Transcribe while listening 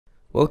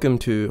Welcome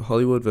to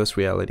Hollywood vs.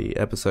 Reality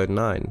episode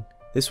 9.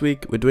 This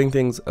week we're doing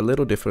things a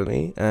little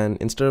differently, and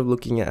instead of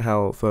looking at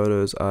how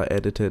photos are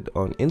edited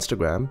on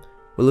Instagram,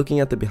 we're looking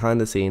at the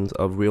behind the scenes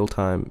of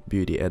real-time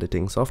beauty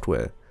editing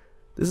software.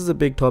 This is a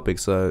big topic,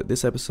 so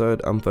this episode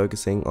I'm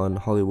focusing on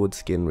Hollywood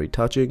skin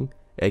retouching,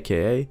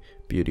 aka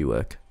beauty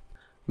work.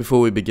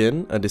 Before we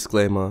begin, a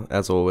disclaimer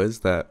as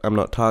always that I'm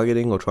not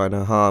targeting or trying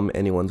to harm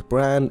anyone's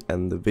brand,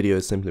 and the video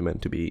is simply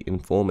meant to be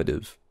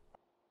informative.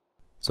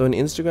 So in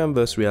Instagram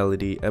vs.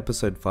 Reality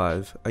episode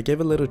 5, I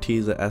gave a little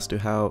teaser as to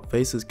how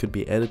faces could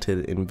be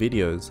edited in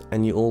videos,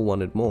 and you all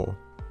wanted more.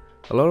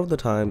 A lot of the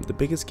time, the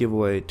biggest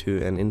giveaway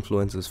to an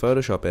influencer's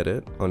Photoshop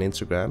edit on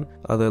Instagram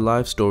are their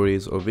live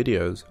stories or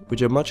videos,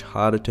 which are much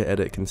harder to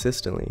edit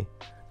consistently.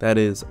 That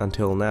is,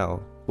 until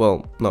now.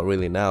 Well, not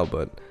really now,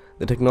 but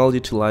the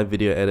technology to live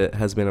video edit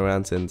has been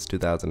around since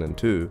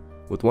 2002,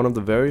 with one of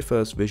the very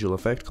first visual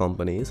effect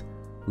companies,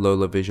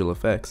 Lola Visual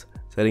Effects,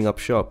 setting up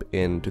shop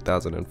in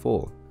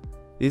 2004.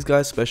 These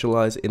guys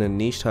specialize in a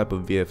niche type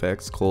of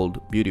VFX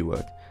called beauty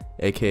work,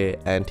 aka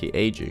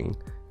anti-aging,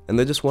 and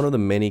they're just one of the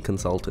many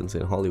consultants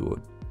in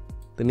Hollywood.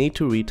 The need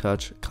to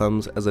retouch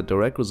comes as a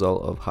direct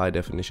result of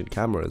high-definition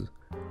cameras,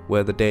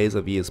 where the days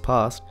of years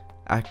past,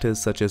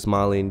 actors such as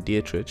Marlene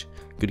Dietrich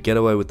could get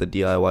away with the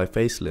DIY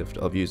facelift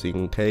of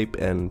using tape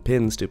and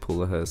pins to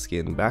pull her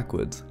skin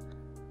backwards.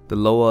 The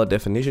lower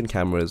definition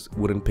cameras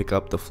wouldn't pick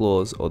up the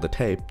flaws or the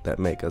tape that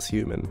make us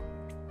human.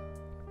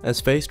 As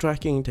face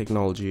tracking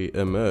technology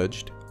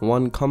emerged,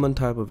 one common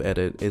type of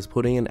edit is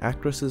putting an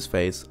actress's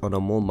face on a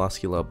more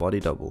muscular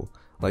body double,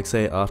 like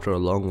say after a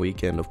long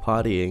weekend of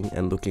partying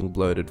and looking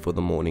bloated for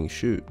the morning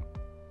shoot.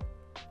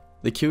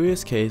 The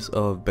Curious Case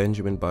of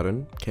Benjamin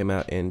Button came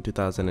out in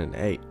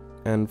 2008,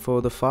 and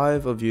for the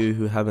 5 of you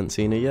who haven't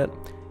seen it yet,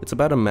 it's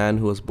about a man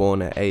who was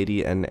born at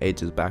 80 and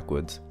ages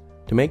backwards.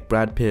 To make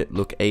Brad Pitt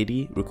look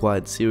 80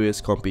 required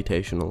serious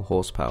computational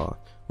horsepower,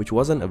 which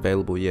wasn't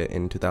available yet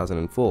in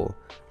 2004,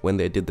 when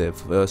they did their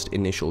first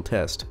initial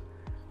test.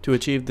 To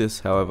achieve this,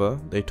 however,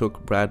 they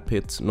took Brad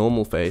Pitt's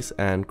normal face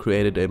and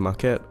created a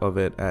maquette of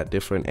it at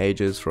different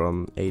ages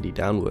from 80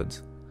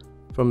 downwards.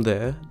 From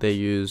there, they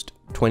used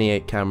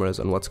 28 cameras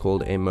on what's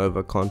called a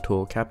MOVA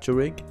contour capture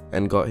rig,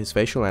 and got his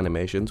facial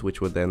animations,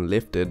 which were then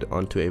lifted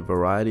onto a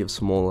variety of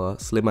smaller,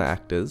 slimmer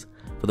actors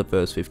for the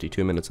first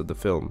 52 minutes of the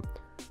film.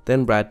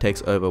 Then Brad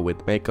takes over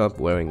with makeup,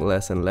 wearing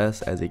less and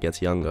less as he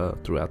gets younger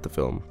throughout the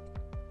film.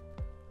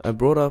 I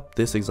brought up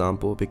this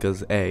example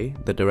because A,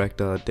 the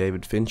director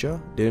David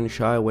Fincher didn't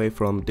shy away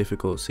from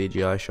difficult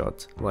CGI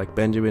shots, like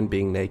Benjamin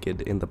being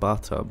naked in the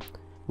bathtub,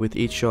 with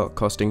each shot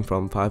costing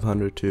from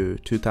 $500 to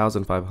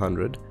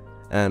 $2,500,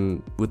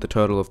 and with a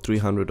total of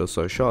 300 or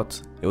so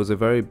shots, it was a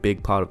very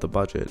big part of the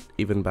budget,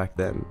 even back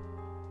then.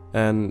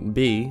 And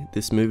B,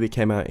 this movie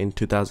came out in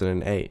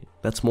 2008,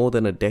 that's more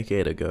than a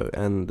decade ago,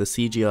 and the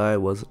CGI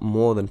was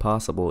more than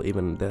passable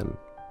even then.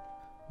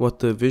 What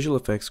the visual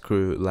effects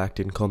crew lacked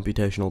in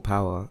computational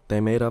power,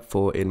 they made up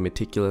for in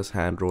meticulous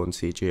hand-drawn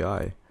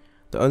CGI.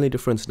 The only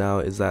difference now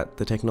is that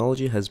the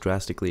technology has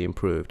drastically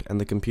improved, and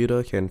the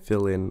computer can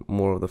fill in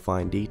more of the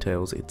fine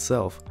details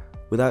itself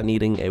without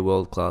needing a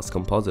world-class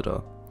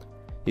compositor.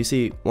 You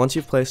see, once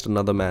you've placed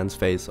another man's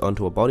face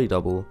onto a body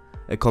double,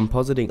 a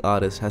compositing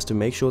artist has to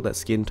make sure that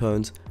skin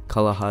tones,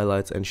 color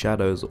highlights and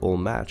shadows all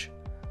match,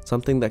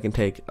 something that can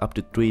take up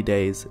to 3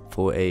 days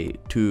for a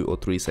 2 or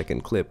 3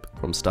 second clip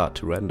from start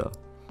to render.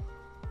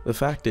 The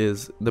fact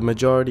is, the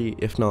majority,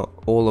 if not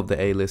all of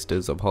the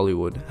A-listers of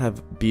Hollywood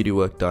have beauty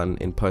work done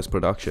in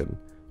post-production,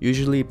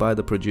 usually by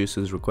the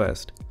producer's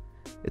request.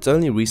 It's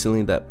only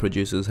recently that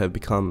producers have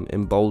become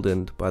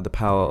emboldened by the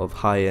power of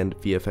high-end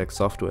VFX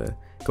software,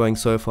 going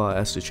so far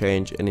as to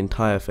change an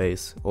entire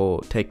face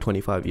or take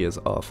 25 years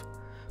off.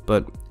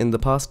 But in the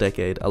past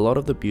decade, a lot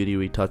of the beauty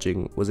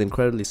retouching was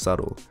incredibly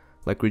subtle,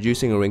 like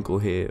reducing a wrinkle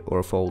here or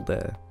a fold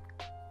there.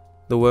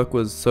 The work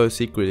was so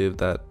secretive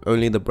that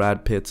only the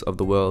Brad Pitts of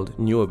the world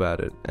knew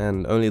about it,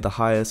 and only the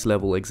highest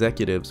level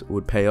executives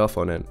would pay off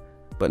on it.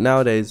 But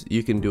nowadays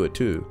you can do it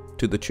too,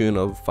 to the tune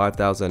of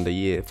 $5,000 a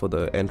year for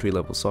the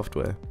entry-level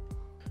software.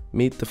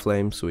 Meet the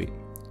Flame Suite.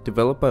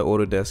 Developed by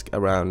Autodesk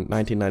around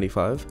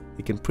 1995,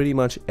 it can pretty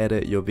much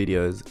edit your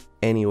videos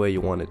any way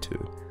you want it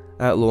to.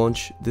 At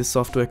launch, this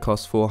software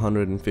cost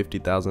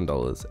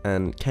 $450,000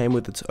 and came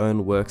with its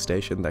own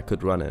workstation that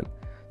could run it,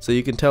 so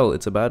you can tell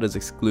it's about as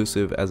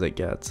exclusive as it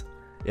gets.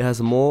 It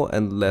has more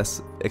and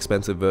less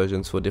expensive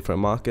versions for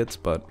different markets,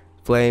 but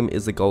Flame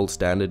is the gold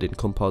standard in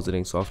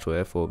compositing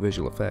software for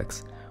visual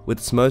effects, with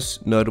its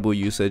most notable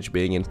usage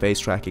being in face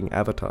tracking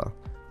Avatar.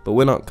 But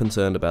we're not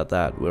concerned about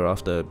that, we're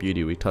after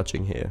beauty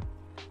retouching here.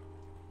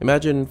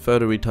 Imagine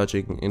photo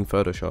retouching in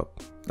Photoshop.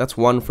 That's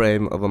one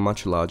frame of a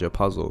much larger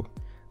puzzle.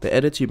 The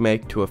edits you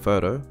make to a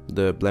photo,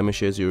 the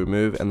blemishes you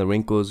remove and the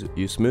wrinkles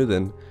you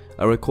smoothen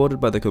are recorded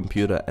by the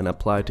computer and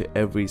applied to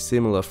every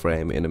similar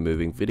frame in a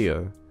moving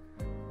video.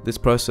 This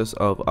process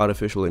of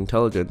artificial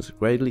intelligence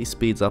greatly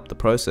speeds up the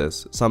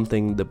process,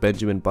 something the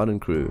Benjamin Button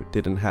crew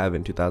didn't have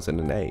in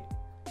 2008.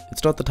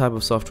 It's not the type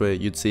of software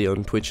you'd see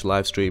on Twitch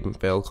livestream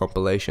fail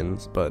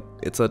compilations, but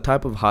it's a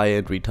type of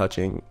high-end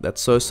retouching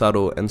that's so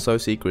subtle and so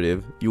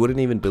secretive you wouldn't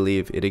even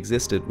believe it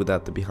existed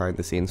without the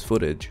behind-the-scenes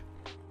footage.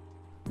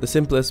 The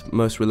simplest,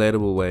 most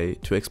relatable way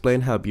to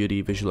explain how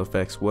beauty visual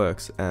effects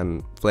works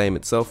and Flame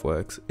itself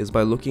works is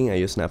by looking at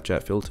your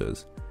Snapchat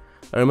filters.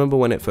 I remember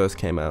when it first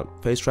came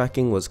out, face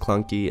tracking was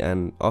clunky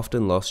and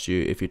often lost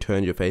you if you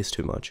turned your face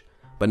too much,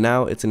 but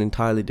now it's an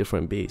entirely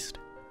different beast.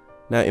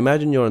 Now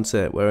imagine you're on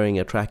set wearing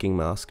a tracking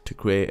mask to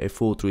create a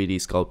full 3D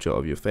sculpture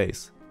of your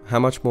face. How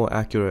much more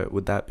accurate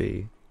would that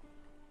be?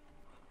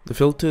 The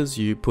filters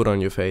you put on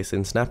your face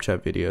in Snapchat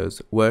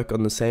videos work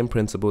on the same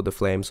principle the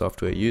Flame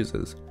software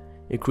uses.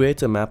 It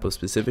creates a map of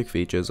specific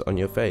features on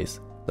your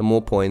face. The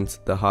more points,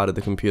 the harder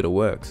the computer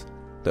works.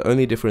 The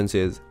only difference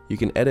is, you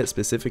can edit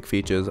specific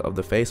features of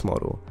the face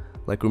model,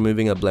 like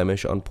removing a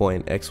blemish on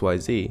point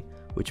XYZ,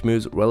 which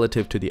moves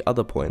relative to the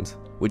other points,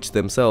 which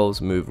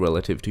themselves move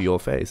relative to your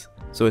face,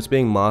 so it's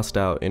being masked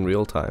out in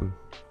real time.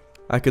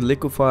 I could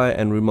liquefy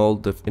and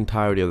remold the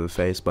entirety of the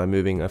face by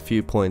moving a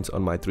few points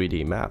on my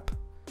 3D map.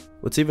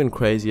 What's even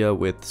crazier,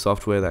 with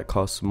software that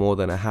costs more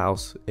than a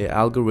house, it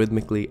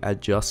algorithmically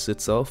adjusts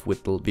itself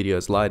with the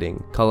video's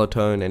lighting, color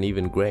tone, and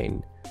even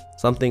grain,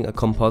 something a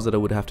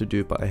compositor would have to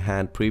do by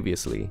hand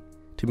previously.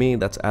 To me,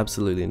 that's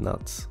absolutely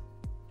nuts.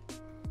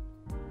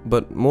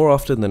 But more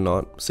often than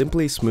not,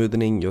 simply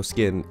smoothing your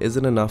skin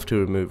isn't enough to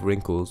remove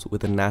wrinkles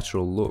with a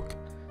natural look.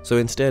 So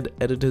instead,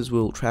 editors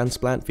will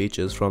transplant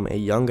features from a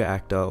younger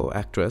actor or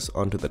actress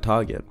onto the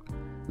target,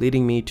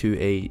 leading me to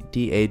a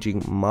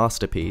de-aging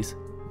masterpiece,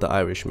 The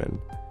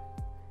Irishman.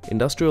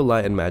 Industrial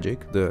Light and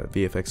Magic, the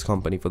VFX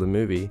company for the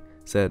movie,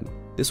 said,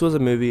 "This was a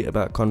movie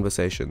about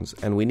conversations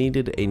and we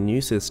needed a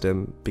new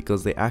system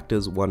because the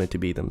actors wanted to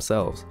be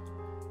themselves.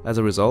 As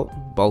a result,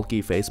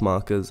 bulky face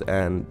markers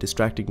and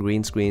distracting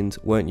green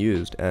screens weren't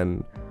used,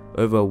 and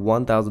over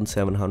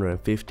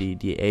 1,750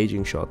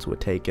 de-aging shots were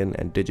taken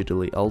and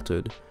digitally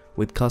altered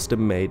with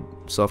custom-made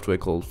software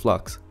called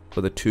Flux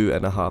for the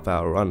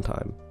 2.5-hour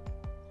runtime.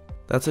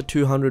 That's a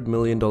 $200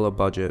 million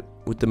budget,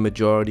 with the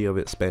majority of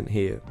it spent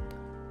here.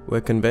 Where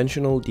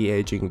conventional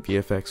de-aging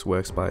VFX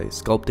works by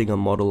sculpting a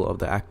model of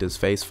the actor's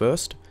face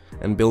first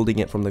and building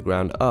it from the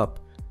ground up,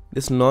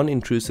 this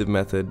non-intrusive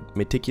method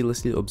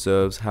meticulously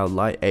observes how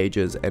light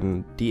ages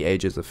and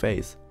de-ages a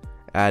face,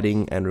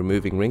 adding and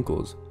removing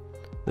wrinkles.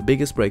 The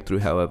biggest breakthrough,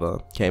 however,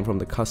 came from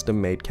the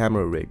custom-made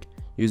camera rig,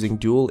 using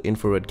dual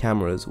infrared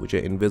cameras which are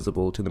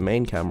invisible to the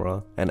main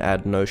camera and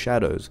add no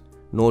shadows,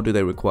 nor do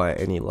they require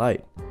any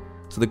light.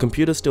 So the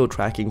computer's still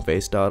tracking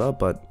face data,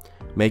 but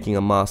making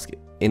a mask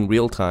in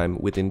real time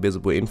with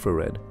invisible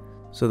infrared,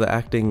 so the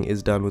acting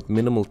is done with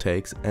minimal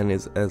takes and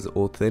is as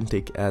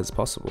authentic as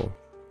possible.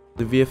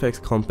 The VFX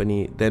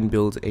company then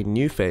builds a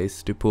new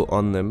face to put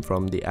on them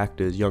from the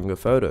actor's younger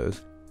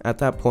photos. At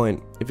that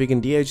point, if you can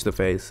de-age the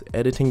face,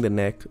 editing the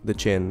neck, the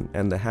chin,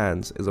 and the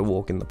hands is a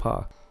walk in the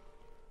park.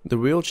 The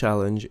real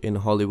challenge in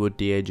Hollywood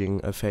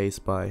de-aging a face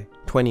by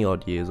 20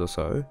 odd years or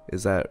so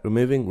is that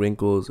removing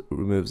wrinkles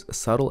removes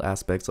subtle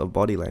aspects of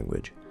body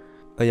language.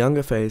 A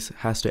younger face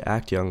has to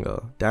act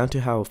younger, down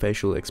to how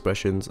facial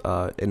expressions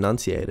are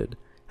enunciated,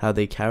 how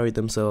they carry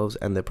themselves,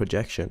 and their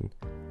projection.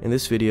 In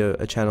this video,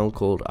 a channel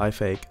called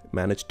iFake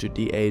managed to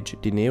de-age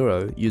De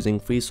Niro using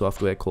free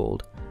software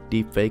called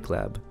Deepfake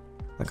Lab.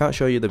 I can't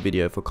show you the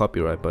video for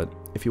copyright, but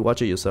if you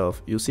watch it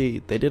yourself, you'll see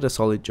they did a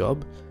solid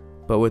job,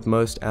 but with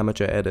most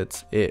amateur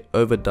edits, it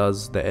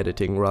overdoes the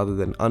editing rather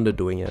than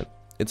underdoing it.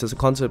 It's a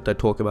concept I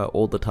talk about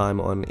all the time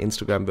on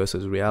Instagram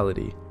versus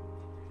reality.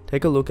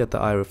 Take a look at the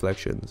eye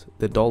reflections,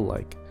 they're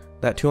doll-like.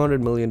 That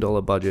 $200 million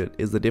budget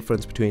is the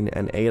difference between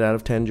an 8 out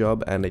of 10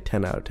 job and a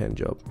 10 out of 10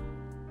 job.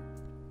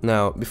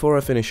 Now, before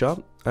I finish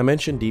up, I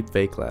mentioned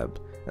Deepfake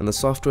Lab, and the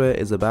software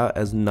is about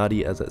as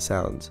nutty as it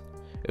sounds.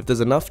 If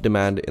there's enough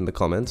demand in the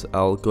comments,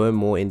 I'll go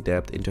more in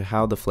depth into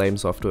how the Flame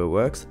software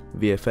works,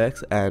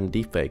 VFX, and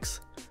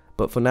deepfakes.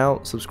 But for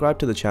now, subscribe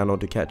to the channel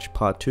to catch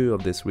part 2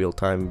 of this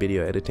real-time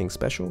video editing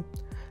special.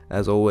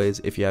 As always,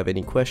 if you have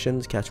any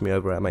questions, catch me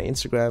over at my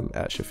Instagram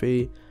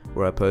 @Shafi,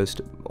 where I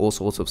post all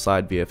sorts of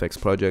side VFX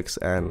projects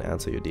and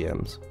answer your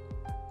DMs.